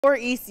Or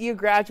ECU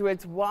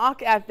graduates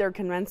walk at their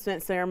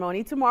commencement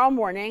ceremony tomorrow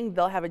morning.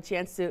 They'll have a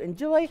chance to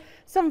enjoy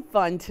some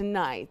fun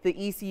tonight.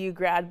 The ECU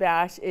Grad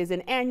Bash is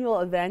an annual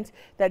event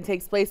that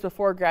takes place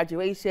before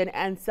graduation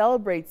and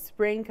celebrates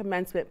spring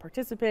commencement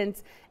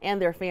participants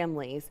and their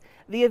families.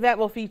 The event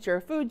will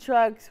feature food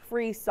trucks,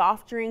 free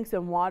soft drinks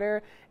and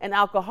water, and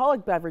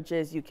alcoholic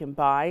beverages you can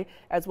buy,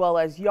 as well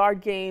as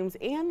yard games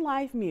and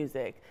live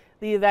music.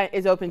 The event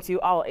is open to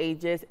all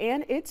ages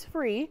and it's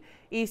free.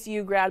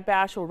 ECU Grad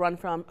Bash will run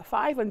from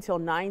 5 until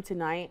 9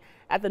 tonight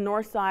at the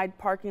north side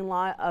parking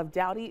lot of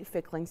Dowdy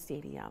Fickling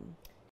Stadium.